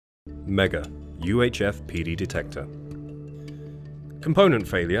Megger UHF PD Detector. Component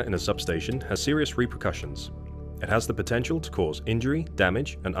failure in a substation has serious repercussions. It has the potential to cause injury,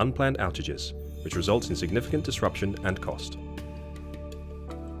 damage, and unplanned outages, which results in significant disruption and cost.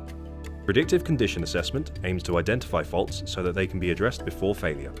 Predictive condition assessment aims to identify faults so that they can be addressed before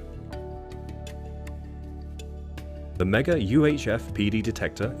failure. The Megger UHF PD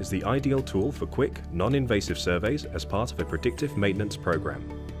Detector is the ideal tool for quick, non-invasive surveys as part of a predictive maintenance program.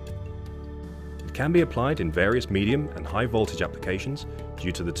 It can be applied in various medium and high voltage applications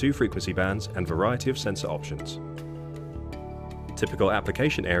due to the 2 frequency bands and variety of sensor options. Typical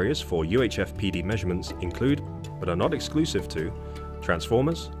application areas for UHF PD measurements include, but are not exclusive to,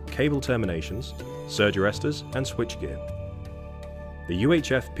 transformers, cable terminations, surge arrestors, and switchgear. The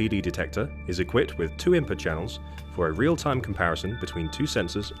UHF PD detector is equipped with 2 input channels for a real-time comparison between 2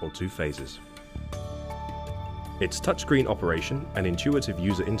 sensors or 2 phases. Its touchscreen operation and intuitive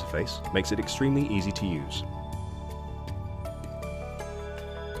user interface makes it extremely easy to use.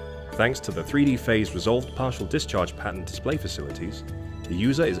 Thanks to the 3D phase resolved partial discharge pattern display facilities, the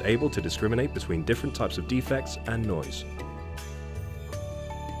user is able to discriminate between different types of defects and noise.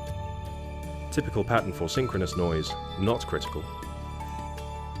 Typical pattern for synchronous noise, not critical.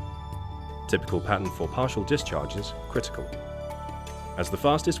 Typical pattern for partial discharges, critical. As the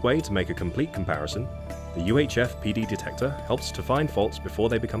fastest way to make a complete comparison, the UHF PD detector helps to find faults before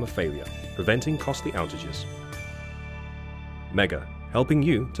they become a failure, preventing costly outages. Megger, helping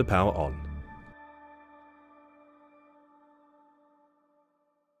you to power on.